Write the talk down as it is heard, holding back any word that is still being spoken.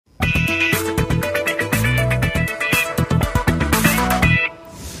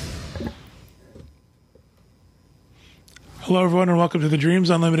Hello, everyone, and welcome to the Dreams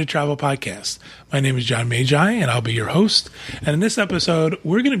Unlimited Travel Podcast. My name is John Magi, and I'll be your host. And in this episode,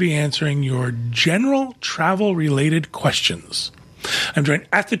 we're going to be answering your general travel-related questions. I'm joined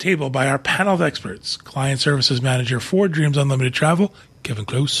at the table by our panel of experts, Client Services Manager for Dreams Unlimited Travel, Kevin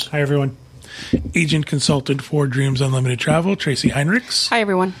Close. Hi, everyone. Agent Consultant for Dreams Unlimited Travel, Tracy Heinrichs. Hi,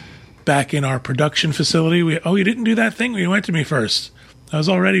 everyone. Back in our production facility. You didn't do that thing? You went to me first. I was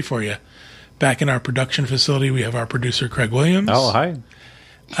all ready for you. Back in our production facility, we have our producer, Craig Williams. Oh, hi.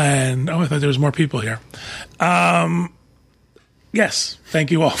 And, I thought there was more people here. Yes,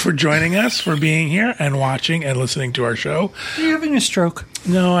 thank you all for joining us, for being here and watching and listening to our show. Are you having a stroke?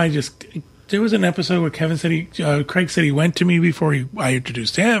 No, there was an episode where Craig said he went to me before I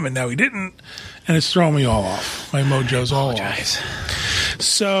introduced him, and now he didn't. And it's throwing me all off. My mojo's all off.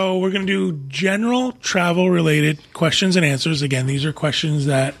 So we're going to do general travel-related questions and answers. Again, these are questions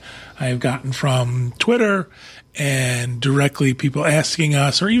that I have gotten from Twitter and directly people asking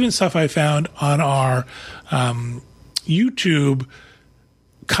us, or even stuff I found on our YouTube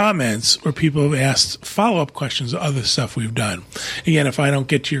comments where people have asked follow-up questions of other stuff we've done. Again, if I don't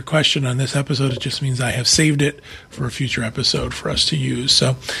get to your question on this episode, it just means I have saved it for a future episode for us to use.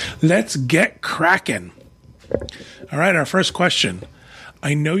 So let's get cracking. All right, our first question.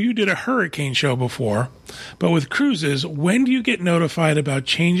 I know you did a hurricane show before, but with cruises, when do you get notified about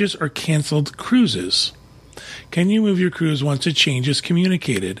changes or canceled cruises? Can you move your cruise once a change is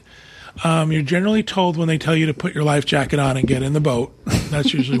communicated? You're generally told when they tell you to put your life jacket on and get in the boat.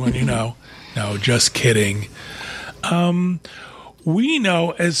 That's usually when you know. No, just kidding. We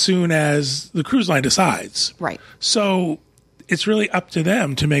know as soon as the cruise line decides. Right. So it's really up to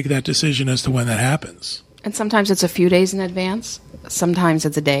them to make that decision as to when that happens. And sometimes it's a few days in advance. Sometimes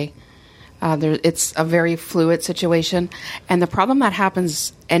it's a day. It's a very fluid situation. And the problem that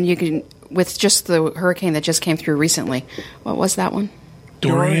happens, and you can, with just the hurricane that just came through recently, what was that one?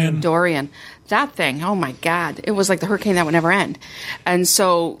 Dorian. That thing, oh my God. It was like the hurricane that would never end. And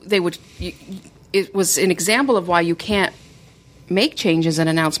so it was an example of why you can't make changes and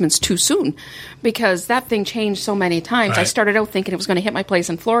announcements too soon, because that thing changed so many times. Right. I started out thinking it was going to hit my place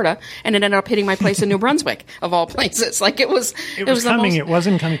in Florida, and it ended up hitting my place in New Brunswick, of all places. Like it was coming. It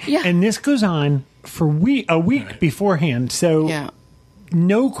wasn't coming. Yeah. And this goes on for a week beforehand. So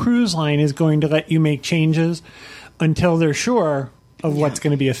no cruise line is going to let you make changes until they're sure of what's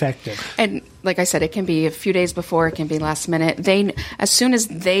going to be affected. And like I said, it can be a few days before, it can be last minute. As soon as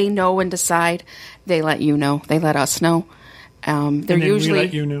they know and decide, they let you know. They let us know. They're usually, we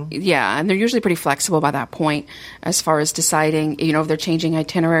let you know. Yeah, and they're usually pretty flexible by that point as far as deciding, if they're changing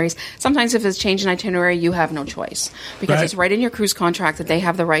itineraries. Sometimes if it's changing itinerary, you have no choice because it's right in your cruise contract that they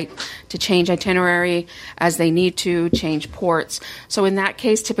have the right to change itinerary as they need to, change ports. So in that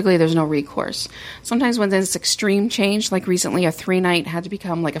case, typically there's no recourse. Sometimes when there's extreme change, like recently a 3-night had to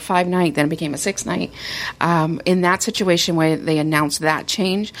become like a 5-night, then it became a 6-night. In that situation where they announced that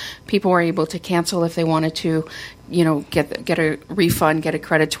change, people were able to cancel if they wanted to, get a refund, get a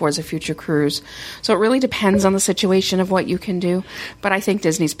credit towards a future cruise. So it really depends on the situation of what you can do. But I think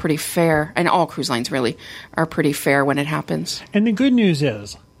Disney's pretty fair, and all cruise lines really are pretty fair when it happens. And the good news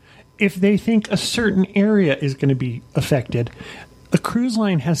is, if they think a certain area is going to be affected, a cruise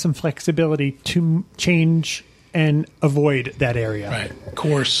line has some flexibility to change and avoid that area. Right.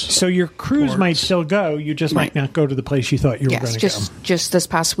 Course. So your cruise might still go, you just might not go to the place you thought you were going to go. Just this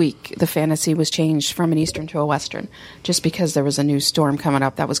past week, the Fantasy was changed from an Eastern to a Western, just because there was a new storm coming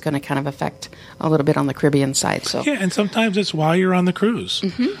up that was going to kind of affect a little bit on the Caribbean side. So yeah, and sometimes it's while you're on the cruise.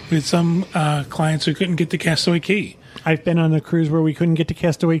 Mm-hmm. With some clients who couldn't get to Castaway Cay. I've been on a cruise where we couldn't get to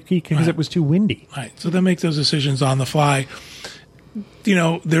Castaway Cay because it was too windy. Right. So they make those decisions on the fly.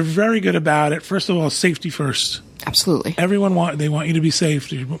 They're very good about it. First of all, safety first. Absolutely. They want you to be safe.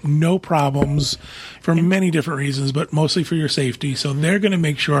 There's no problems for many different reasons, but mostly for your safety. So they're going to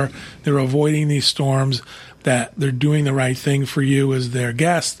make sure they're avoiding these storms, that they're doing the right thing for you as their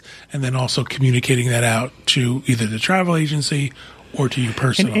guest, and then also communicating that out to either the travel agency or to you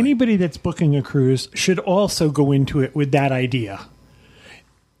personally. And anybody that's booking a cruise should also go into it with that idea.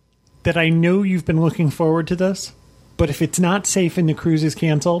 That I know you've been looking forward to this, but if it's not safe and the cruise is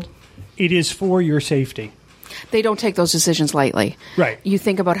canceled, it is for your safety. They don't take those decisions lightly. Right. You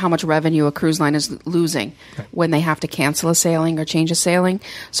think about how much revenue a cruise line is losing when they have to cancel a sailing or change a sailing.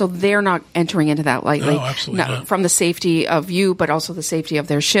 So they're not entering into that lightly. No, absolutely not. From the safety of you, but also the safety of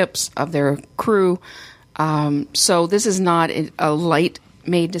their ships, of their crew. So this is not a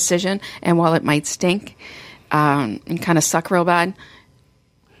light-made decision. And while it might stink and kind of suck real bad,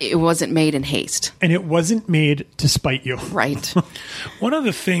 it wasn't made in haste. And it wasn't made to spite you. Right. One of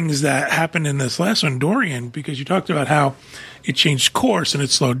the things that happened in this last one, Dorian, because you talked about how it changed course and it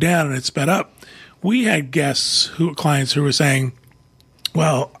slowed down and it sped up. We had clients who were saying,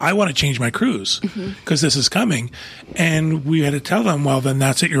 well, I want to change my cruise because this is coming. And we had to tell them, well, then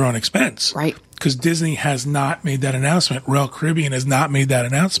that's at your own expense. Right. Because Disney has not made that announcement. Royal Caribbean has not made that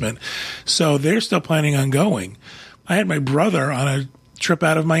announcement. So they're still planning on going. I had my brother on a trip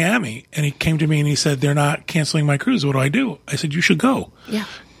out of Miami, and he came to me and he said, they're not canceling my cruise. What do I do? I said, you should go. Yeah.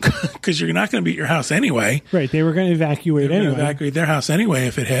 Because you're not going to be at your house anyway. Right. They were going to evacuate anyway. Evacuate their house anyway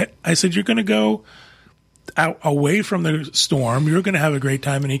if it hit. I said, you're going to go out away from the storm. You're going to have a great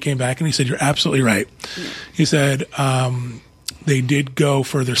time. And he came back and he said, you're absolutely right. Yeah. He said, they did go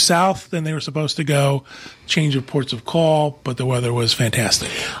further south than they were supposed to go, change of ports of call, but the weather was fantastic.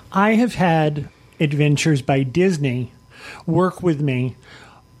 I have had Adventures by Disney work with me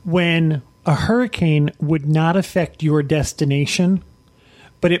when a hurricane would not affect your destination,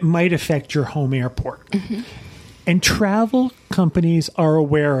 but it might affect your home airport. And travel companies are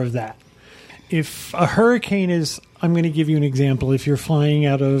aware of that. If a hurricane is, I'm going to give you an example. If you're flying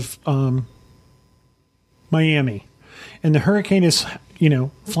out of Miami and the hurricane is,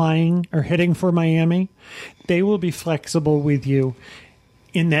 flying or heading for Miami, they will be flexible with you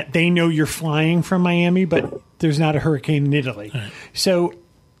in that they know you're flying from Miami, but there's not a hurricane in Italy. Right. So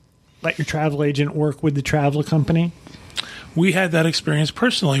let your travel agent work with the travel company. We had that experience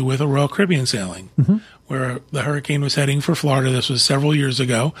personally with a Royal Caribbean sailing where the hurricane was heading for Florida. This was several years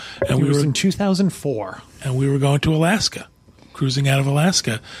ago. And it was in 2004. And we were going to Alaska, cruising out of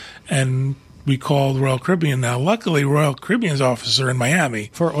Alaska. And we called Royal Caribbean. Now, luckily, Royal Caribbean's offices are in Miami.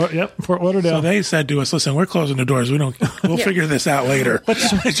 Fort Lauderdale. So they said to us, listen, we're closing the doors. We'll figure this out later.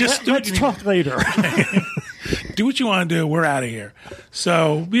 Let's talk later. Do what you want to do. We're out of here.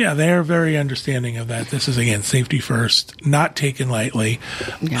 So, yeah, they're very understanding of that. This is, again, safety first, not taken lightly.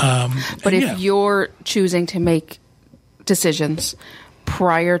 Yeah. But if you're choosing to make decisions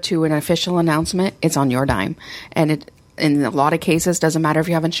prior to an official announcement, it's on your dime. And it, in a lot of cases, doesn't matter if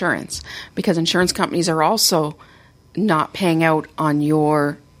you have insurance, because insurance companies are also not paying out on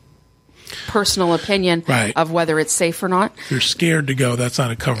your personal opinion of whether it's safe or not. If you're scared to go, that's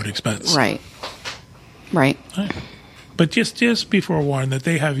not a covered expense. Right. But just be forewarned that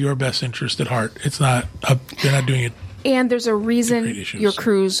they have your best interest at heart. It's not they're not doing it. And there's a reason your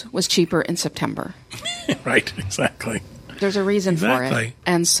cruise was cheaper in September. Right, exactly. There's a reason for it.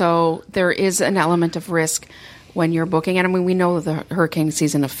 And so there is an element of risk when you're booking. And I mean, we know the hurricane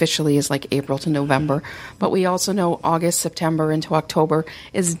season officially is like April to November, but we also know August, September into October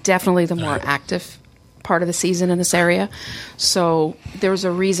is definitely the more active part of the season in this area. So there's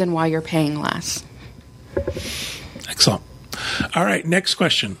a reason why you're paying less. Excellent. All right, next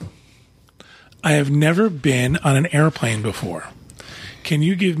question. I have never been on an airplane before. Can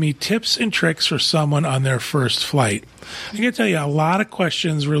you give me tips and tricks for someone on their first flight? I can tell you a lot of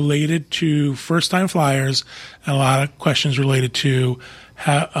questions related to first-time flyers and a lot of questions related to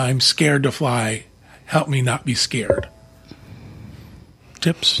how I'm scared to fly. Help me not be scared.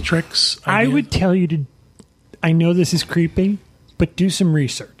 Tips, tricks, ideas? I would tell you to, I know this is creepy, but do some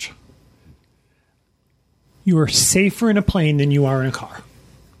research. You are safer in a plane than you are in a car.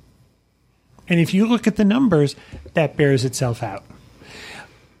 And if you look at the numbers, that bears itself out.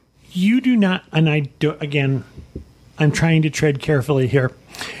 You do not, and I do, again, I'm trying to tread carefully here.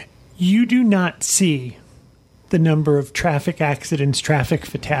 You do not see the number of traffic accidents, traffic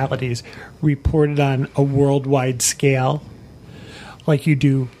fatalities reported on a worldwide scale like you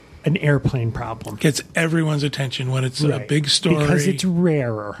do an airplane problem. Gets everyone's attention when it's a big story. Because it's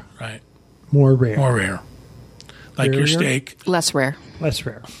rarer. Right. More rare. More rare. Like your steak. Less rare. Less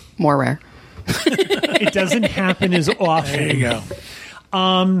rare. More rare. It doesn't happen as often. There you go.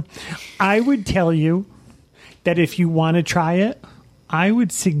 I would tell you that if you want to try it, I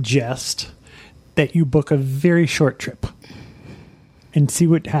would suggest that you book a very short trip and see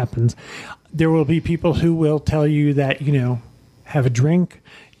what happens. There will be people who will tell you that, have a drink,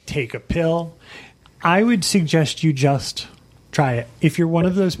 take a pill. I would suggest you just try it. If you're one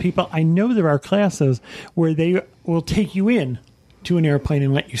of those people, I know there are classes where they will take you in to an airplane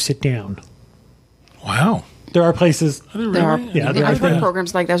and let you sit down. Wow. There are places. There are. Yeah, I've heard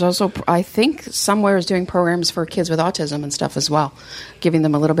programs like that. There's also, I think, somewhere is doing programs for kids with autism and stuff as well, giving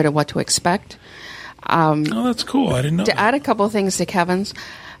them a little bit of what to expect. Oh, that's cool. I didn't know. To add a couple of things to Kevin's.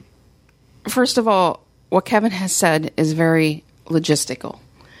 First of all, what Kevin has said is very logistical.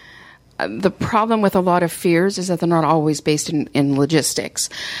 The problem with a lot of fears is that they're not always based in logistics.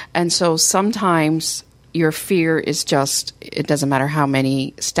 And so sometimes your fear is just, it doesn't matter how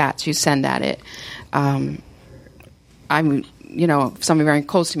many stats you send at it. I'm, somebody very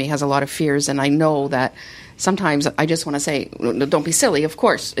close to me has a lot of fears, and I know that sometimes I just want to say, don't be silly. Of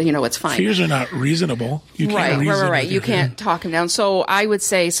course, it's fine. Fears are not reasonable. You can't right. You can't talk them down. So I would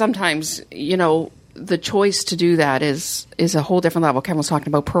say sometimes, the choice to do that is a whole different level. Kevin was talking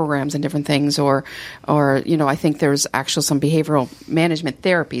about programs and different things, or I think there's actually some behavioral management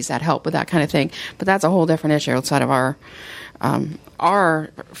therapies that help with that kind of thing. But that's a whole different issue outside of our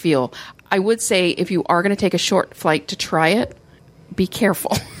field. I would say if you are going to take a short flight to try it, be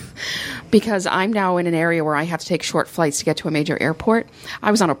careful. Because I'm now in an area where I have to take short flights to get to a major airport.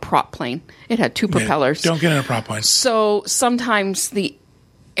 I was on a prop plane. It had two propellers. Don't get in a prop plane. So sometimes the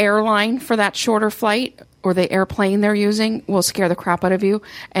airline for that shorter flight or the airplane they're using will scare the crap out of you.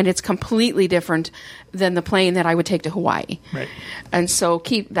 And it's completely different than the plane that I would take to Hawaii. Right. And so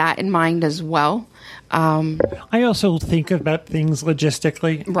keep that in mind as well. I also think about things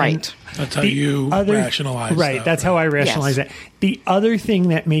logistically. Right. That's how you rationalize Right. stuff, That's how I rationalize it. The other thing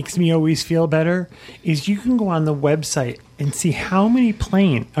that makes me always feel better is you can go on the website and see how many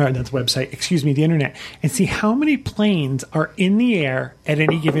the internet, and see how many planes are in the air at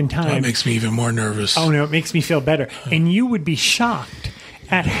any given time. That makes me even more nervous. Oh, no, it makes me feel better. And you would be shocked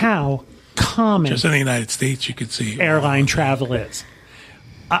at how common just in the United States you could see airline travel is.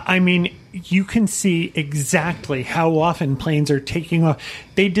 I mean, you can see exactly how often planes are taking off.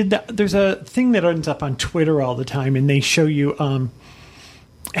 They did that. There's a thing that ends up on Twitter all the time, and they show you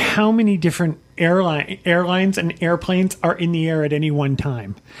how many different airlines and airplanes are in the air at any one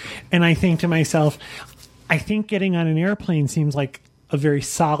time. And I think to myself, I think getting on an airplane seems like a very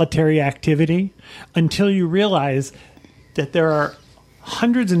solitary activity until you realize that there are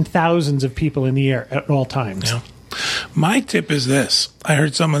hundreds and thousands of people in the air at all times. Yeah. My tip is this. I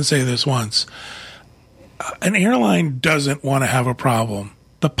heard someone say this once. An airline doesn't want to have a problem.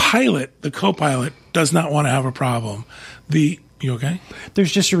 The pilot, the co-pilot, does not want to have a problem. You okay?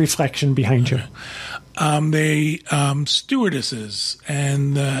 There's just a reflection behind you. The stewardesses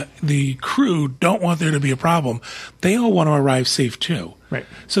and the crew don't want there to be a problem. They all want to arrive safe too. Right.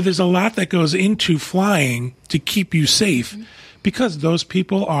 So there's a lot that goes into flying to keep you safe. Because those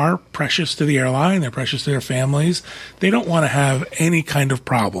people are precious to the airline, they're precious to their families. They don't want to have any kind of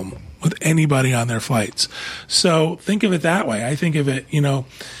problem with anybody on their flights. So think of it that way. I think of it,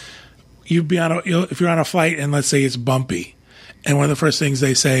 you'd be if you're on a flight and let's say it's bumpy, and one of the first things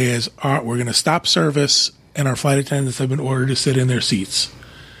they say is, all right, we're going to stop service, and our flight attendants have been ordered to sit in their seats.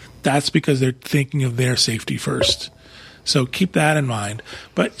 That's because they're thinking of their safety first. So keep that in mind.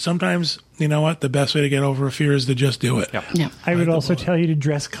 But sometimes, you know what? The best way to get over a fear is to just do it. Yep. Yeah. I would also tell you to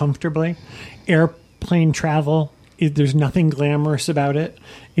dress comfortably. Airplane travel, there's nothing glamorous about it.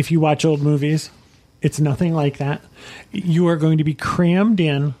 If you watch old movies, it's nothing like that. You are going to be crammed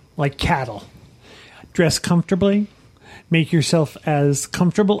in like cattle. Dress comfortably. Make yourself as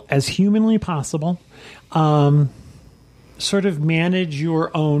comfortable as humanly possible. Sort of manage your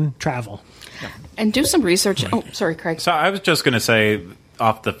own travel. And do some research. Oh, sorry, Craig. So I was just going to say,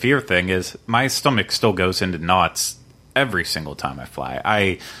 off the fear thing, is my stomach still goes into knots every single time I fly.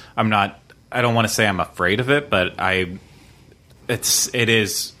 I don't want to say I'm afraid of it, but it's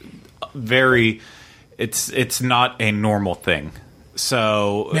not a normal thing.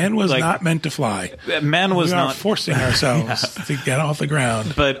 So man was not meant to fly. Man was not forcing ourselves to get off the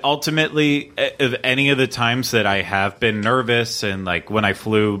ground. But ultimately, any of the times that I have been nervous, and like when I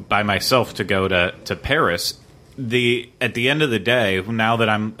flew by myself to go to Paris, at the end of the day, now that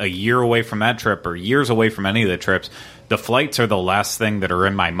I'm a year away from that trip or years away from any of the trips, the flights are the last thing that are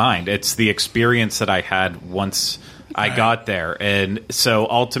in my mind. It's the experience that I had once I got there, and so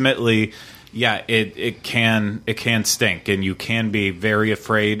ultimately. Yeah, it can stink, and you can be very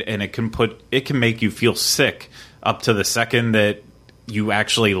afraid, and it can make you feel sick up to the second that you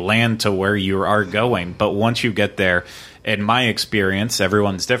actually land to where you are going. But once you get there, in my experience,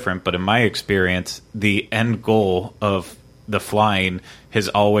 everyone's different, but in my experience, the end goal of the flying has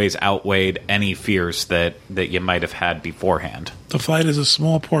always outweighed any fears that you might have had beforehand. The flight is a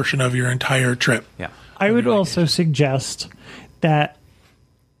small portion of your entire trip. Yeah, I would also suggest that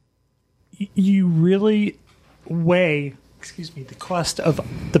you really weigh, the cost of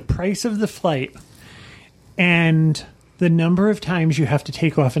the price of the flight and the number of times you have to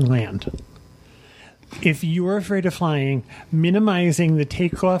take off and land. If you're afraid of flying, minimizing the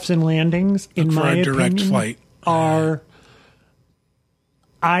takeoffs and landings, in my opinion, direct flight.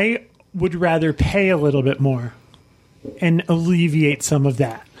 I would rather pay a little bit more and alleviate some of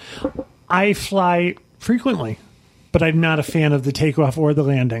that. I fly frequently, but I'm not a fan of the takeoff or the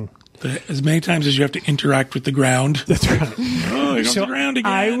landing. As many times as you have to interact with the ground. That's right. Oh, here comes the ground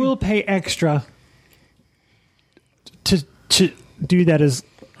again. I will pay extra to do that as...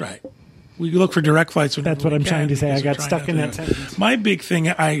 Right. We look for direct flights. That's what I'm trying to say. I got stuck in that sentence. My big thing,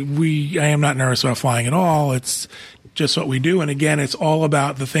 I am not nervous about flying at all. It's just what we do. And again, it's all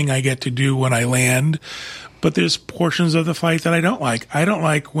about the thing I get to do when I land. But there's portions of the flight that I don't like. I don't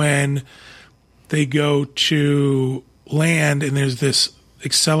like when they go to land and there's this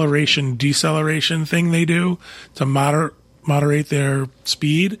acceleration, deceleration thing they do to moderate their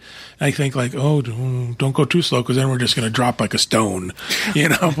speed. And I think like, oh, don't go too slow because then we're just going to drop like a stone.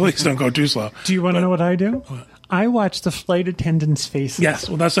 Please don't go too slow. Do you want to know what I do? What? I watch the flight attendants' faces. Yes,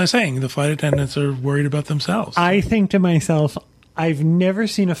 well, that's what I'm saying. The flight attendants are worried about themselves. I think to myself, I've never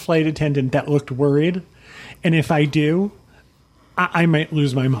seen a flight attendant that looked worried. And if I do, I might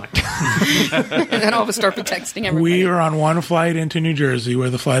lose my mind. And then all of us start texting everybody. We were on one flight into New Jersey where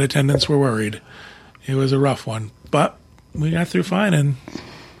the flight attendants were worried. It was a rough one, but we got through fine. And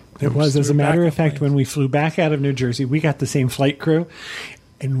it was, as a matter of fact, when we flew back out of New Jersey, we got the same flight crew.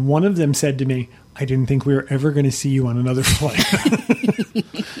 And one of them said to me, I didn't think we were ever going to see you on another flight.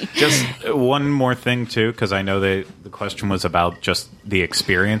 Just one more thing, too, because I know the question was about just the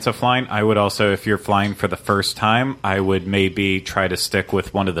experience of flying. I would also, if you're flying for the first time, I would maybe try to stick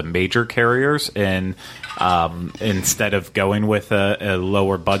with one of the major carriers and instead of going with a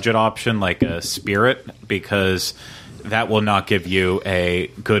lower budget option like a Spirit, because that will not give you a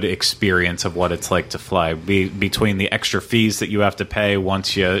good experience of what it's like to fly. Between the extra fees that you have to pay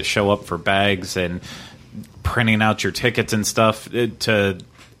once you show up for bags and printing out your tickets and stuff, to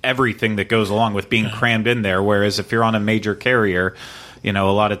everything that goes along with being crammed in there. Whereas if you're on a major carrier, a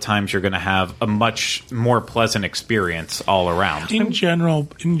lot of times you're going to have a much more pleasant experience all around. In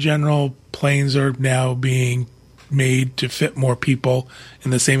general, planes are now being made to fit more people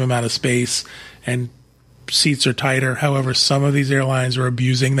in the same amount of space, and seats are tighter. However, some of these airlines are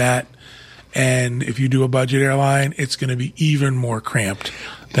abusing that. And if you do a budget airline, it's going to be even more cramped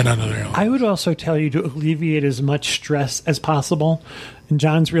than another airline. I would also tell you to alleviate as much stress as possible. And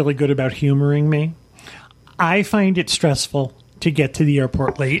John's really good about humoring me. I find it stressful to get to the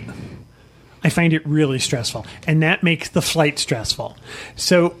airport late. I find it really stressful. And that makes the flight stressful.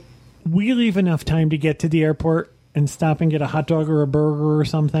 So we leave enough time to get to the airport and stop and get a hot dog or a burger or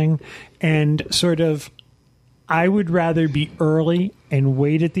something. And sort of, I would rather be early and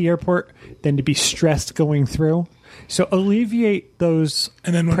wait at the airport than to be stressed going through. So alleviate those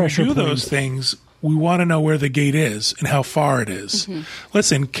and then when pressure we do points. those things, we want to know where the gate is and how far it is. Mm-hmm.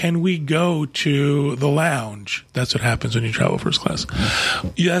 Listen, can we go to the lounge? That's what happens when you travel first class.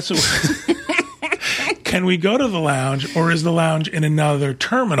 Yeah, that's what can we go to the lounge, or is the lounge in another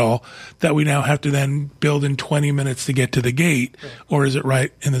terminal that we now have to then build in 20 minutes to get to the gate, or is it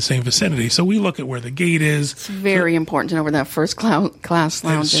right in the same vicinity? So we look at where the gate is. It's very important to know where that first class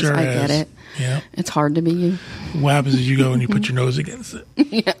lounge is. Sure I get it. Yeah. It's hard to be you. What happens is you go and you put your nose against it.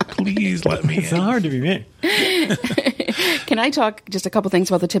 Yeah. Please let me in. It's not hard to be me. Can I talk just a couple things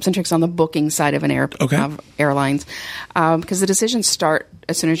about the tips and tricks on the booking side of an airlines? Because the decisions start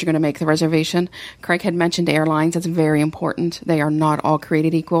as soon as you're going to make the reservation. Craig had mentioned airlines. That's very important. They are not all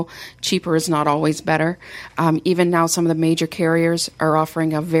created equal. Cheaper is not always better. Even now, some of the major carriers are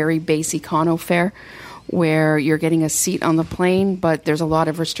offering a very base econo fare, where you're getting a seat on the plane, but there's a lot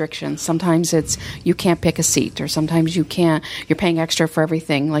of restrictions. Sometimes it's you can't pick a seat, or sometimes you can't. You're paying extra for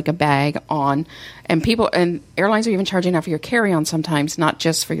everything, like a bag on. And airlines are even charging out for your carry-on sometimes, not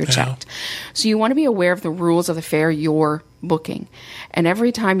just for your checked. So you want to be aware of the rules of the fare you're booking. And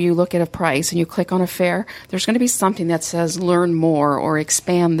every time you look at a price and you click on a fare, there's going to be something that says learn more or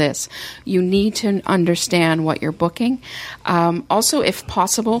expand this. You need to understand what you're booking. Also, if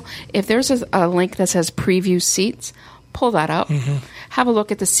possible, if there's a link that says preview seats, pull that up. Mm-hmm. Have a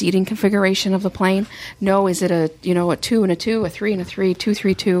look at the seating configuration of the plane. Know, is it a 2 and a 2, a 3 and a 3, 2,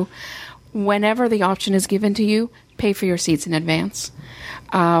 3, 2? Whenever the option is given to you, pay for your seats in advance.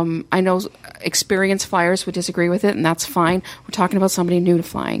 I know experienced flyers would disagree with it, and that's fine. We're talking about somebody new to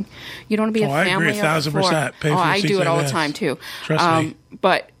flying. You don't want to be a family of 1,000%. four. I do it all the time, too. Trust me.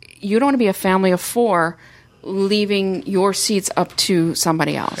 But you don't want to be a family of four leaving your seats up to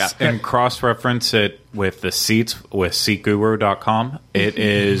somebody else. Yeah. And cross-reference it with the seats with SeatGuru.com. It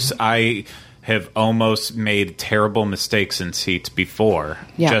is... I have almost made terrible mistakes in seats before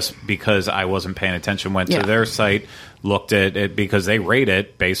just because I wasn't paying attention. Went to their site, looked at it, because they rate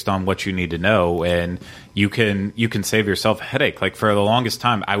it based on what you need to know, and you can save yourself a headache. Like, for the longest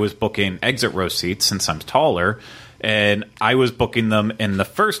time, I was booking exit row seats since I'm taller, and I was booking them in the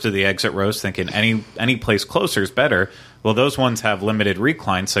first of the exit rows, thinking any place closer is better. Well, those ones have limited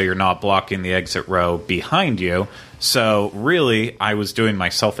recline, so you're not blocking the exit row behind you. So really, I was doing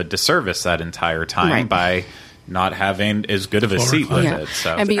myself a disservice that entire time by not having as good of a seat with it.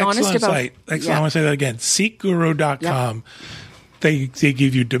 So. And be honest about site. Excellent. I want to say that again. SeatGuru.com. They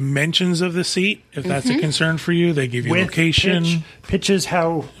give you dimensions of the seat if that's a concern for you. They give you location, pitches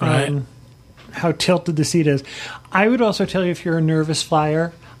how tilted the seat is. I would also tell you if you're a nervous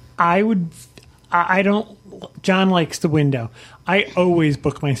flyer, John likes the window. I always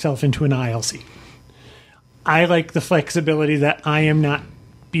book myself into an aisle seat. I like the flexibility that I am not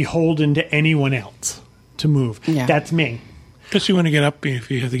beholden to anyone else to move. Yeah. That's me. Because you want to get up, if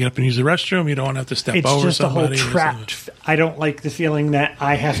you have to get up and use the restroom, you don't want to have to step over somebody. It's just a whole trapped. I don't like the feeling that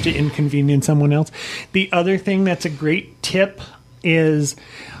I have to inconvenience someone else. The other thing that's a great tip is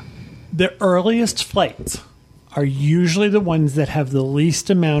the earliest flights are usually the ones that have the least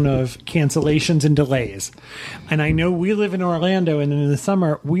amount of cancellations and delays. And I know we live in Orlando, and in the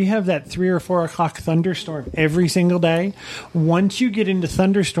summer, we have that 3 or 4 o'clock thunderstorm every single day. Once you get into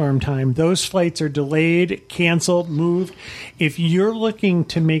thunderstorm time, those flights are delayed, canceled, moved. If you're looking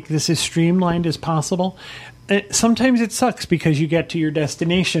to make this as streamlined as possible, sometimes it sucks because you get to your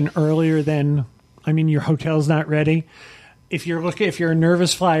destination earlier than, your hotel's not ready. If you're a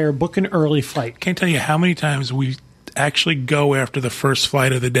nervous flyer, book an early flight. Can't tell you how many times we actually go after the first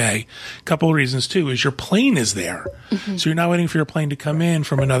flight of the day. A couple of reasons, too, is your plane is there. So you're not waiting for your plane to come in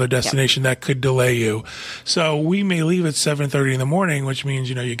from another destination that could delay you. So we may leave at 7:30 in the morning, which means,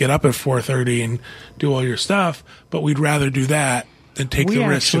 you get up at 4:30 and do all your stuff. But we'd rather do that than take the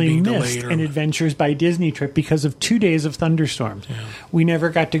risk of being delayed. We actually missed an Adventures by Disney trip because of 2 days of thunderstorms. Yeah. We never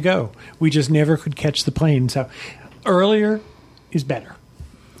got to go. We just never could catch the plane. So earlier is better.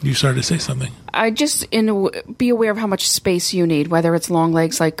 You started to say something. I just be aware of how much space you need, whether it's long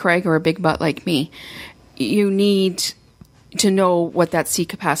legs like Craig or a big butt like me. You need to know what that seat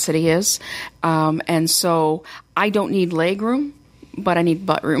capacity is. And so I don't need leg room, but I need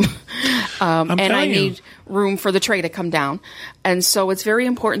butt room. And I need room for the tray to come down. And so it's very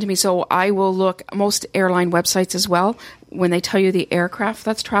important to me. So I will look most airline websites as well. When they tell you the aircraft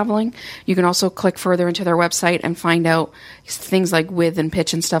that's traveling, you can also click further into their website and find out things like width and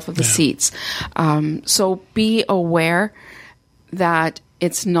pitch and stuff of the seats. So be aware that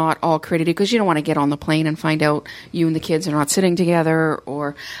it's not all created because you don't want to get on the plane and find out you and the kids are not sitting together.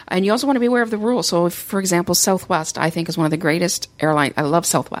 And you also want to be aware of the rules. So if, for example, Southwest, I think is one of the greatest airlines. I love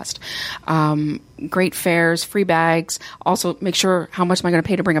Southwest. Great fares, free bags. Also make sure how much am I going to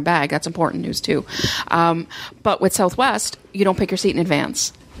pay to bring a bag. That's important news too. But with Southwest, you don't pick your seat in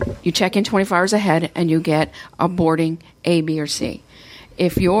advance. You check in 24 hours ahead and you get a boarding A, B, or C.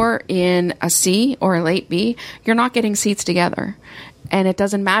 If you're in a C or a late B, you're not getting seats together. And it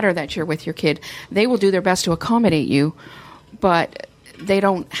doesn't matter that you're with your kid. They will do their best to accommodate you, but they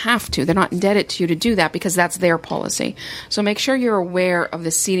don't have to. They're not indebted to you to do that because that's their policy. So make sure you're aware of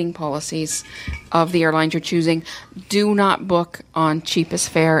the seating policies of the airlines you're choosing. Do not book on cheapest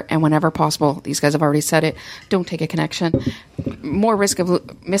fare, and whenever possible, these guys have already said it, don't take a connection. More risk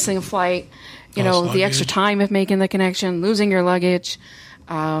of missing a flight, the extra time of making the connection, losing your luggage,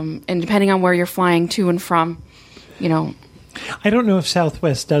 and depending on where you're flying to and from, I don't know if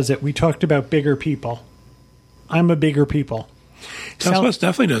Southwest does it. We talked about bigger people. I'm a bigger people. Southwest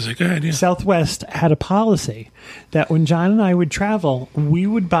definitely does it. Go ahead. Yeah. Southwest had a policy that when John and I would travel, we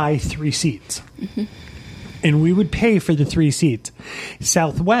would buy 3 seats. And we would pay for the 3 seats.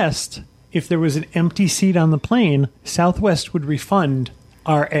 Southwest, if there was an empty seat on the plane, Southwest would refund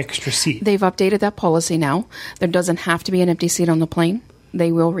our extra seat. They've updated that policy now. There doesn't have to be an empty seat on the plane.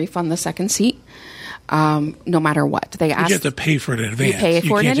 They will refund the second seat. No matter what. You have to pay for it in advance. You pay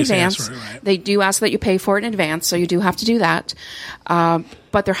for it in advance. For it, right? They do ask that you pay for it in advance, so you do have to do that.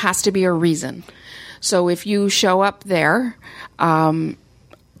 But there has to be a reason. So if you show up there,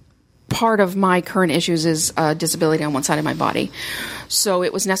 part of my current issues is disability on one side of my body. So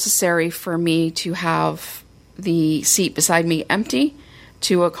it was necessary for me to have the seat beside me empty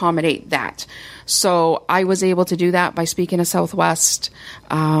to accommodate that. So I was able to do that by speaking to Southwest.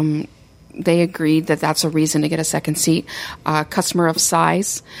 They agreed that that's a reason to get a second seat, customer of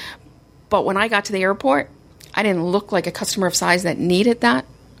size. But when I got to the airport, I didn't look like a customer of size that needed that,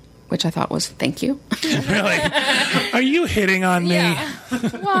 which I thought was thank you. Really? Are you hitting on me? Yeah.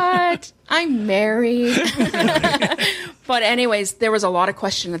 What? I'm married. But anyways, there was a lot of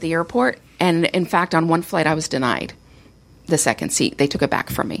question at the airport. And in fact, on one flight, I was denied the second seat. They took it back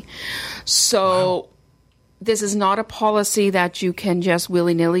from me. So... Wow. This is not a policy that you can just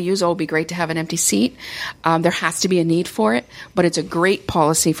willy-nilly use. Oh, it'd be great to have an empty seat. There has to be a need for it, but it's a great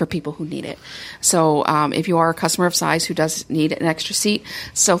policy for people who need it. So if you are a customer of size who does need an extra seat,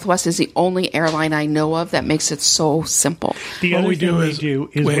 Southwest is the only airline I know of that makes it so simple. The other thing they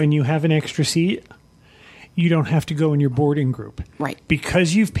do is when you have an extra seat, you don't have to go in your boarding group. Right.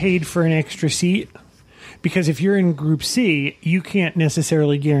 Because you've paid for an extra seat. Because if you're in Group C, you can't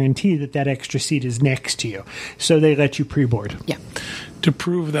necessarily guarantee that extra seat is next to you. So they let you pre-board. Yeah. To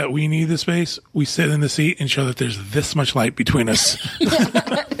prove that we need the space, we sit in the seat and show that there's this much light between us.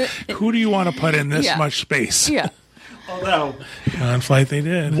 Who do you want to put in this much space? Yeah. Although, on flight they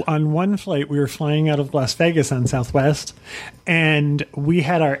did. On one flight, we were flying out of Las Vegas on Southwest, and we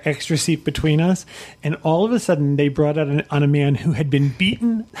had our extra seat between us, and all of a sudden they brought out on a man who had been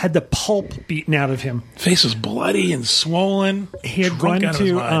beaten, had the pulp beaten out of him. Face was bloody and swollen. He had gone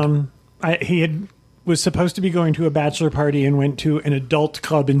to, was supposed to be going to a bachelor party and went to an adult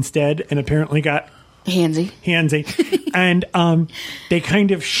club instead, and apparently got handsy. And they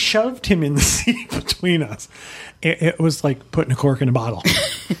kind of shoved him in the seat between us. It was like putting a cork in a bottle.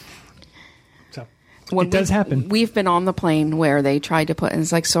 So it does happen. We've been on the plane where they tried to put, and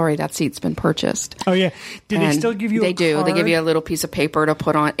it's like, sorry, that seat's been purchased. Oh, yeah. Did they still give you a card? They give you a little piece of paper to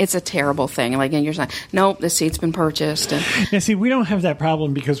put on. It's a terrible thing. Like, and you're saying, nope, the seat's been purchased. And now, see, we don't have that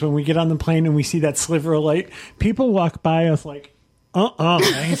problem because when we get on the plane and we see that sliver of light, people walk by us like,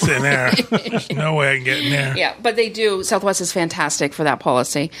 I ain't sitting there. There's no way I can get in there. Yeah, but they do. Southwest is fantastic for that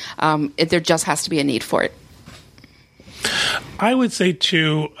policy. There just has to be a need for it. I would say,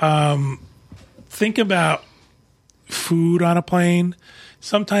 too, think about food on a plane.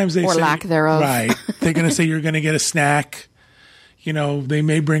 Sometimes they or say... lack thereof. Right. They're going to say you're going to get a snack. You know, they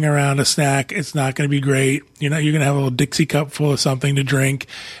may bring around a snack. It's not going to be great. You're going to have a little Dixie cup full of something to drink.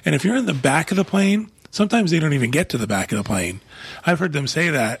 And if you're in the back of the plane, sometimes they don't even get to the back of the plane. I've heard them say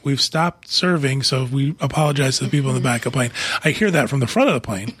that. We've stopped serving, so we apologize to the people in the back of the plane. I hear that from the front of the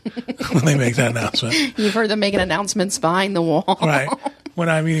plane when they make that announcement. You've heard them making announcements behind the wall. Right. When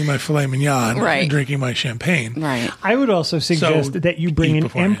I'm eating my filet mignon right. and drinking my champagne. Right. I would also suggest that you bring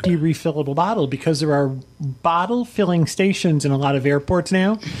an empty refillable bottle because there are bottle filling stations in a lot of airports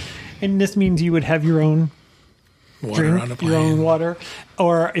now. And this means you would have your own water on the plane. Your own water,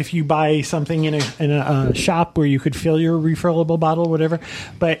 or if you buy something in a shop where you could fill your refillable bottle, whatever.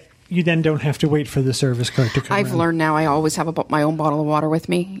 But you then don't have to wait for the service cart to come. I've learned now I always have my own bottle of water with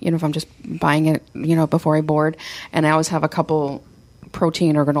me. You know, if I'm just buying it, you know, before I board, and I always have a couple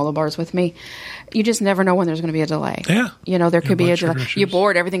protein or granola bars with me. You just never know when there's going to be a delay. Yeah. You know, there could be a delay. You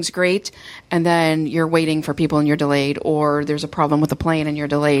board, everything's great, and then you're waiting for people and you're delayed, or there's a problem with the plane and you're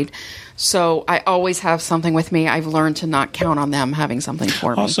delayed. So I always have something with me. I've learned to not count on them having something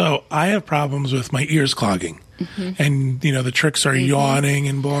for me. Also, I have problems with my ears clogging. Mm-hmm. And, you know, the tricks are yawning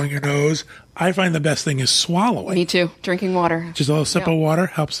and blowing your nose. I find the best thing is swallowing. Me too. Drinking water. Just a little sip of water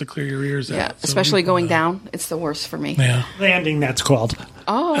helps to clear your ears out. Yeah, especially going down. It's the worst for me. Yeah. Landing, that's called.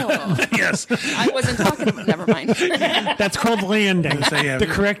 Oh. Yes. I wasn't talking about, never mind. That's called landing. The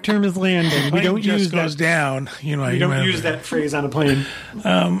correct term is landing. We don't use goes down. You know, we don't use that phrase on a plane.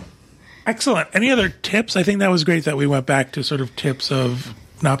 Excellent. Any other tips? I think that was great that we went back to sort of tips of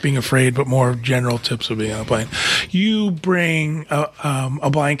not being afraid, but more general tips of being on a plane. You bring a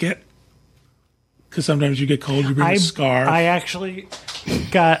blanket because sometimes you get cold. You bring a scarf. I actually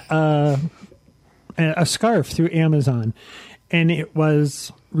got a scarf through Amazon, and it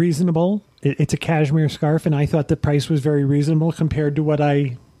was reasonable. It's a cashmere scarf, and I thought the price was very reasonable compared to what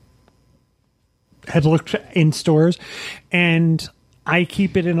I had looked in stores. And I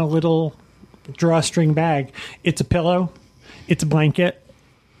keep it in a little drawstring bag. It's a pillow. It's a blanket.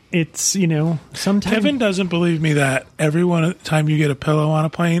 It's, you know, sometimes... Kevin doesn't believe me that every time you get a pillow on a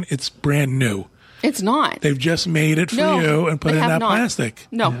plane, it's brand new. It's not. They've just made it for you and put it in that plastic.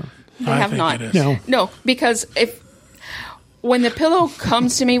 No, they have not. It is. No, because when the pillow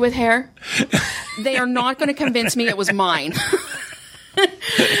comes to me with hair, they are not going to convince me it was mine.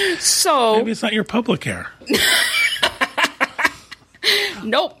 So maybe it's not your public hair.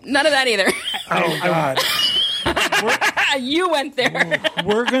 Nope, none of that either. Oh, God. You went there.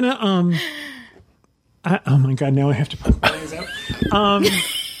 We're going to... oh, my God, now I have to put my eyes out.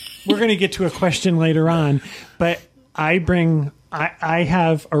 We're going to get to a question later on, but I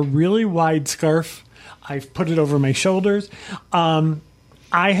have a really wide scarf. I've put it over my shoulders. I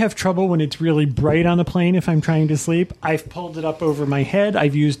have trouble when it's really bright on a plane if I'm trying to sleep. I've pulled it up over my head.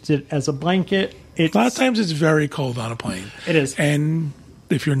 I've used it as a blanket. A lot of times it's very cold on a plane. It is. And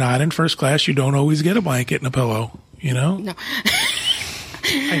if you're not in first class, you don't always get a blanket and a pillow, you know? No.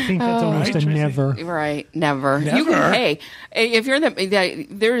 I think that's almost a never. Right, never. You Never? can pay. If you're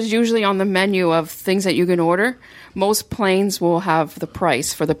there's usually on the menu of things that you can order, most planes will have the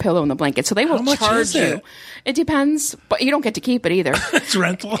price for the pillow and the blanket. So they will How much charge is it? you. It depends, but you don't get to keep it either. It's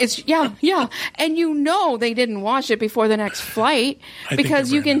rental. It's yeah. And you know they didn't wash it before the next flight I think because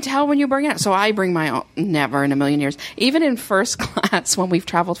they're you can brand tell when you bring it. So I bring my own. Never in a million years. Even in first class, when we've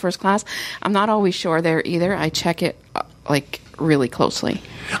traveled first class, I'm not always sure there either. I check it really closely.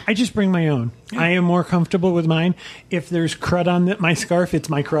 I just bring my own. I am more comfortable with mine. If there's crud on my scarf, it's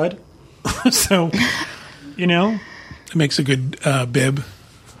my crud. So, It makes a good bib.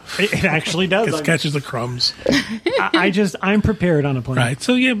 it actually does. It catches the crumbs. I'm prepared on a plane. Right.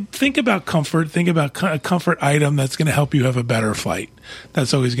 So, think about comfort. Think about a comfort item that's going to help you have a better flight.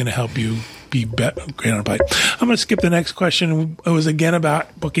 That's always going to help you be great on a flight. I'm going to skip the next question. It was again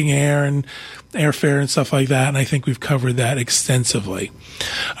about booking air and airfare and stuff like that. And I think we've covered that extensively.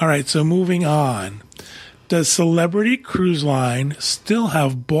 All right. So moving on. Does Celebrity Cruise Line still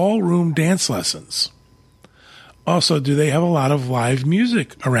have ballroom dance lessons? Also, do they have a lot of live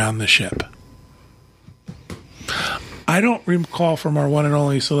music around the ship? I don't recall from our one and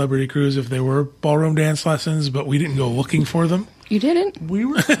only Celebrity Cruise if there were ballroom dance lessons, but we didn't go looking for them. You didn't? We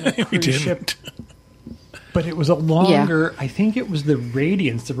were on a We cruise didn't. ship, but it was a longer. I think it was the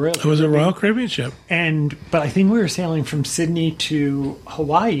Radiance. It was a Royal Caribbean ship. But I think we were sailing from Sydney to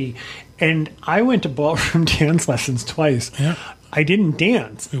Hawaii, and I went to ballroom dance lessons twice. Yeah. I didn't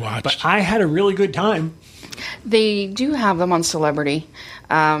dance. We watched. But I had a really good time. They do have them on Celebrity.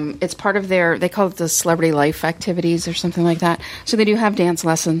 It's part of they call it the Celebrity Life activities or something like that. So they do have dance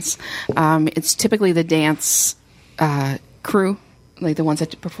lessons. It's typically the dance crew, like the ones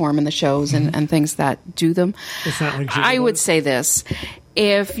that perform in the shows and things that do them. It's not like I would say this.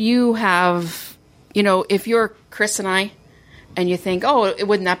 If you have, if you're Chris and I, and you think,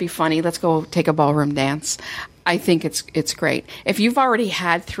 wouldn't that be funny? Let's go take a ballroom dance. I think it's great. If you've already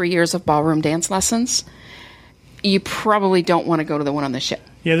had 3 years of ballroom dance lessons, you probably don't want to go to the one on the ship.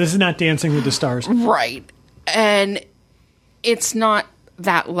 Yeah, this is not Dancing with the Stars. Right. And it's not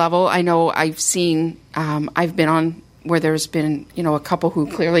that level. I know I've seen, I've been on where there's been, a couple who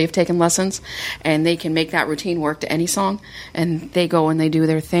clearly have taken lessons and they can make that routine work to any song and they go and they do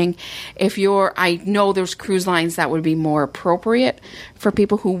their thing. I know there's cruise lines that would be more appropriate for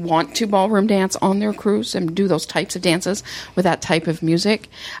people who want to ballroom dance on their cruise and do those types of dances with that type of music.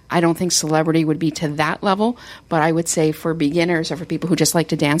 I don't think Celebrity would be to that level, but I would say for beginners or for people who just like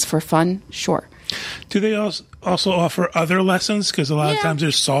to dance for fun, sure. Do they also offer other lessons? Because a lot of times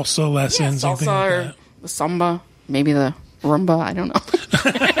there's salsa lessons and things like Salsa that. or samba, maybe the rumba, I don't know.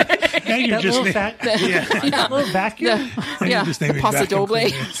 Yeah, you're That just little vacuum. Yeah, just the naming Paso vacuum Doble.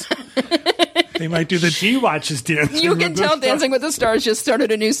 cleaners. They might do the She watches Dancing You with can the tell Stars. Dancing with the Stars just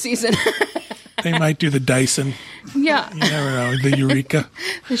started a new season. They might do the Dyson. Yeah, You never know. The Eureka.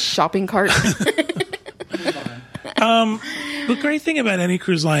 the shopping cart. The great thing about any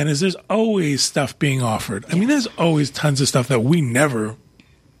cruise line is there's always stuff being offered. I mean, there's always tons of stuff that we never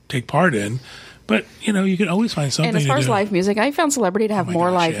take part in. But, you can always find something And as far to as do. live music, I found Celebrity to have my more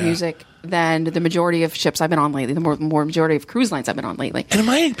gosh, live yeah. music than the majority of ships I've been on lately, the more majority of cruise lines I've been on lately. And in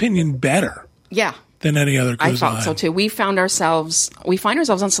my opinion, better Yeah, than any other I cruise thought line. so too. We find ourselves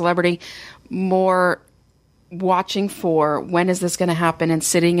on Celebrity more watching for when is this going to happen and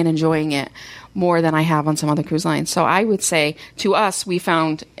sitting and enjoying it more than I have on some other cruise lines. So I would say to us, we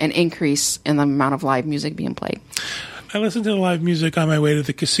found an increase in the amount of live music being played. I listened to the live music on my way to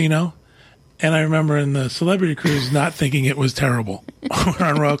the casino, and I remember in the Celebrity Cruise not thinking it was terrible. We're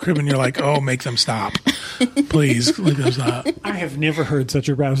on Royal Caribbean, you're like, make them stop. Please, make them stop. I have never heard such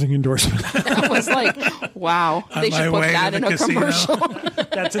a rousing endorsement. I was like, wow, On they my should put way that to in the a casino. commercial.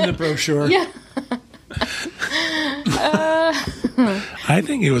 That's in the brochure. Yeah. I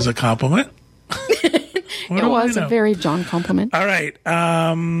think it was a compliment. It was a know? very John compliment. All right.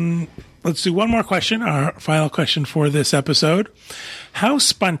 Let's do one more question, our final question for this episode. How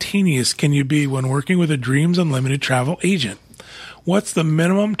spontaneous can you be when working with a Dreams Unlimited travel agent? What's the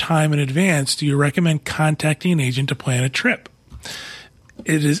minimum time in advance do you recommend contacting an agent to plan a trip?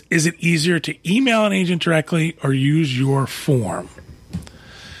 Is it easier to email an agent directly or use your form?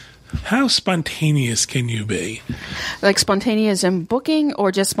 How spontaneous can you be? Like spontaneous in booking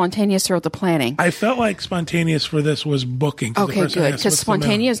or just spontaneous throughout the planning? I felt like spontaneous for this was booking. The Okay, person good. asked, Because "What's the minimum?"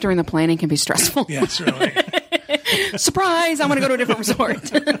 spontaneous during the planning can be stressful. Yes, really. Surprise! I want to go to a different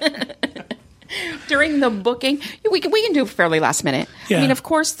resort. during the booking, we can do fairly last minute. Yeah. I mean, of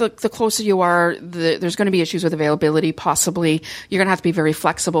course, the closer you are, there's going to be issues with availability. Possibly, you're going to have to be very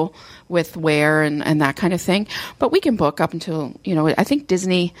flexible with where and that kind of thing. But we can book up until, I think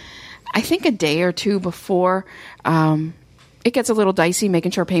Disney, a day or two before. It gets a little dicey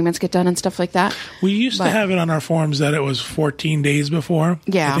making sure payments get done and stuff like that. We used to have it on our forms that it was 14 days before.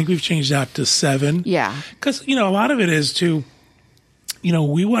 Yeah. I think we've changed that to 7. Yeah. Because, a lot of it is to,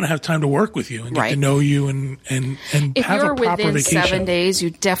 we want to have time to work with you and get to know you and if have you're a proper within vacation. 7 days, you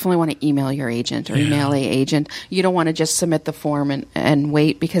definitely want to email your agent or email a agent. You don't want to just submit the form and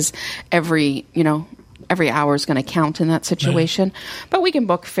wait, because every hour is going to count in that situation. Right. But we can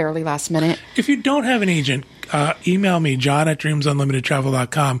book fairly last minute. If you don't have an agent, email me,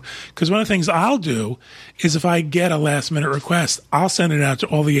 john@dreamsunlimitedtravel.com, because one of the things I'll do is if I get a last-minute request, I'll send it out to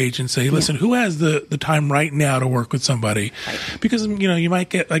all the agents, say, listen, who has the time right now to work with somebody? Right. Because, you might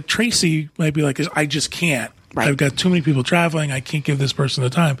get, like Tracy might be like, I just can't. Right. I've got too many people traveling. I can't give this person the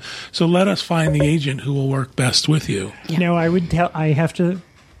time. So let us find the agent who will work best with you. Yeah. I have to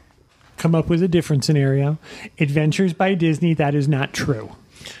come up with a different scenario. Adventures by Disney, that is not true.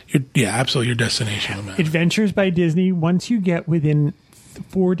 Absolutely, your destination. Adventures by Disney, once you get within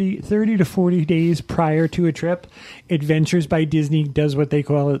 30 to 40 days prior to a trip, Adventures by Disney does what they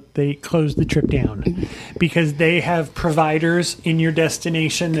call it, they close the trip down. Because they have providers in your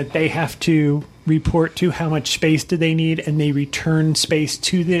destination that they have to report to how much space do they need, and they return space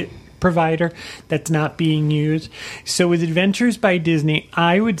to the provider that's not being used. So with Adventures by Disney,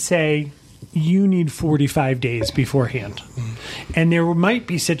 I would say you need 45 days beforehand. And there might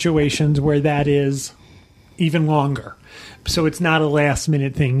be situations where that is even longer. So it's not a last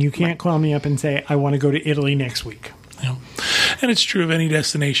minute thing. You can't call me up and say, I want to go to Italy next week. Yeah. And it's true of any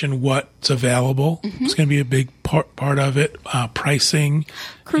destination, what's available. It's going to be a big part of it. Pricing.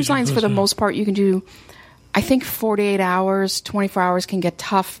 Cruise lines, for the most part, you can do, I think 48 hours, 24 hours can get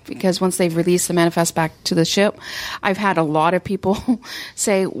tough, because once they've released the manifest back to the ship, I've had a lot of people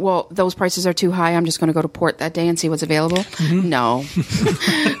say, well, those prices are too high. I'm just going to go to port that day and see what's available. No.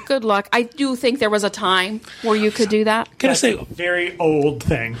 Good luck. I do think there was a time where you could do that. Can I say a very old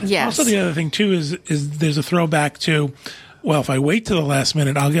thing? Yes. Also, the other thing, too, is there's a throwback to, well, if I wait to the last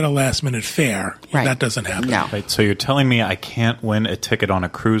minute, I'll get a last minute fare. Right. That doesn't happen. No. Right, so you're telling me I can't win a ticket on a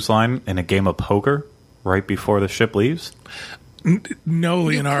cruise line in a game of poker right before the ship leaves? No,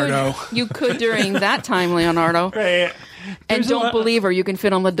 Leonardo. You could during that time, Leonardo. Right. And don't believe her. You can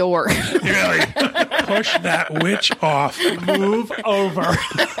fit on the door. Really? Push that witch off. Move over.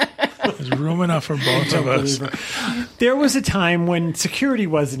 There's room enough for both of us. There was a time when security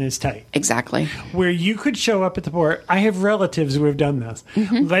wasn't as tight. Exactly. Where you could show up at the port. I have relatives who have done this.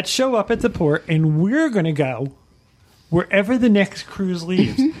 Let's show up at the port, and we're going to go wherever the next cruise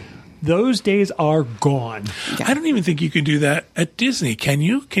leaves. Those days are gone. Yeah. I don't even think you can do that at Disney. Can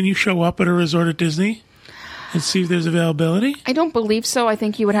you? Can you show up at a resort at Disney and see if there's availability? I don't believe so. I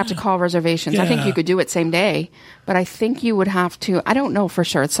think you would have to call reservations. I think you could do it same day, but I think you would have to. I don't know for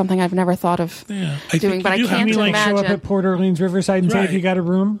sure. It's something I've never thought of doing, but I can't like imagine. Show up at Port Orleans Riverside and say if you got a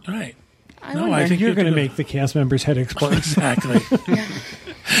room? Right. I think you're going to make the cast member's head explode.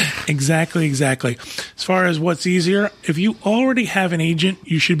 Exactly. Exactly. As far as what's easier, if you already have an agent,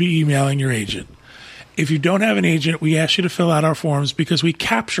 you should be emailing your agent. If you don't have an agent, we ask you to fill out our forms because we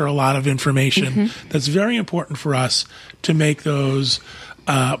capture a lot of information that's very important for us to make those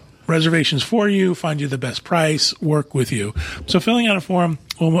reservations for you, find you the best price, work with you. So filling out a form,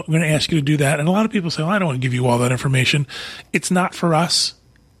 well, we're going to ask you to do that. And a lot of people say, well, I don't want to give you all that information. It's not for us.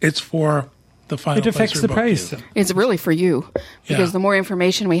 It's for the final. It affects the price. It's really for you, because the more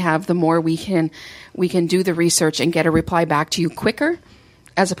information we have, the more we can do the research and get a reply back to you quicker,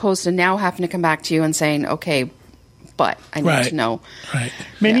 as opposed to now having to come back to you and saying, okay, but I need to know. Right.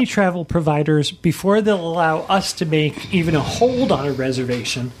 Many travel providers, before they'll allow us to make even a hold on a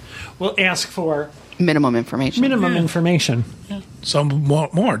reservation, will ask for minimum information. Information. Yeah. Some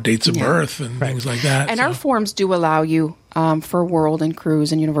more dates of birth and things like that. And our forms do allow you, for World and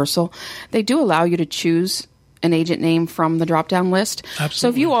Cruise and Universal, they do allow you to choose an agent name from the drop-down list. Absolutely. So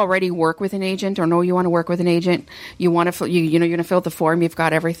if you already work with an agent or know you want to work with an agent, you want to you're going to fill out the form, you've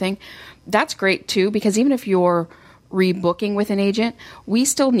got everything. That's great too, because even if you're rebooking with an agent, we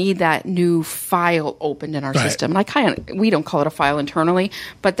still need that new file opened in our system. And we don't call it a file internally,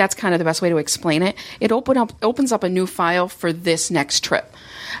 but that's kind of the best way to explain it. It opens up a new file for this next trip.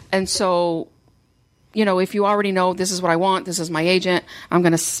 And so, if you already know this is what I want, this is my agent, I'm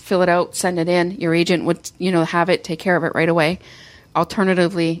going to fill it out, send it in. Your agent would, have it, take care of it right away.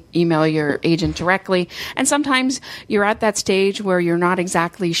 Alternatively, email your agent directly. And sometimes you're at that stage where you're not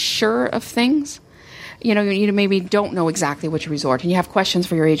exactly sure of things. You know, you maybe don't know exactly which resort, and you have questions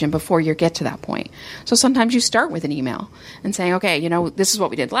for your agent before you get to that point. So sometimes you start with an email and saying, okay, you know, this is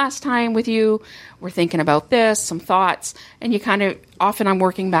what we did last time with you. We're thinking about this, some thoughts. And you kind of, often I'm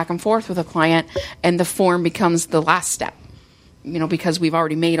working back and forth with a client, and the form becomes the last step, you know, because we've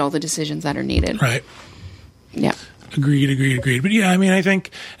already made all the decisions that are needed. Right. Yeah. Agreed. But yeah, I mean, I think,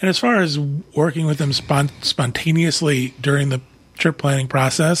 and as far as working with them spontaneously during the trip planning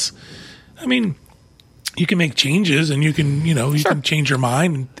process, I mean, you can make changes and you can, you know, you can change your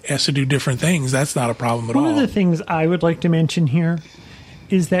mind and ask to do different things. That's not a problem at all. One of the things I would like to mention here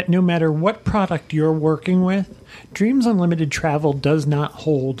is that no matter what product you're working with, Dreams Unlimited Travel does not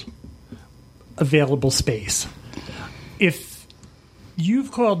hold available space. If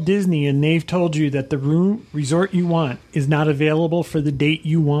you've called Disney and they've told you that the resort you want is not available for the date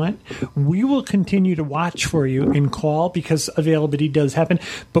you want, we will continue to watch for you and call because availability does happen,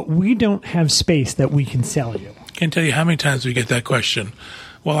 but we don't have space that we can sell you. Can't tell you how many times we get that question.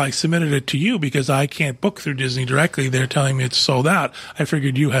 Well, I submitted it to you because I can't book through Disney directly. They're telling me it's sold out. I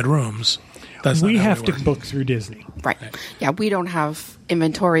figured you had rooms. We have to book through Disney. Right. Yeah, we don't have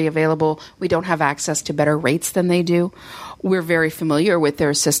inventory available. We don't have access to better rates than they do. We're very familiar with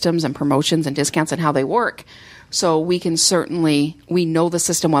their systems and promotions and discounts and how they work. So we can certainly, we know the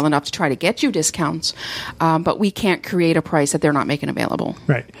system well enough to try to get you discounts, but we can't create a price that they're not making available.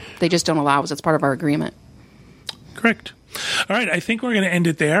 Right. They just don't allow us. It's part of our agreement. Correct. All right. I think we're going to end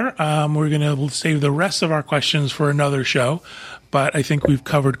it there. We're going to save the rest of our questions for another show, but I think we've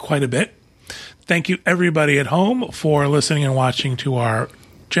covered quite a bit. Thank you, everybody at home, for listening and watching to our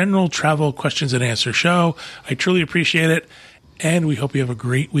general travel questions and answer show. I truly appreciate it, and we hope you have a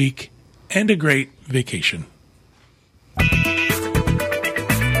great week and a great vacation.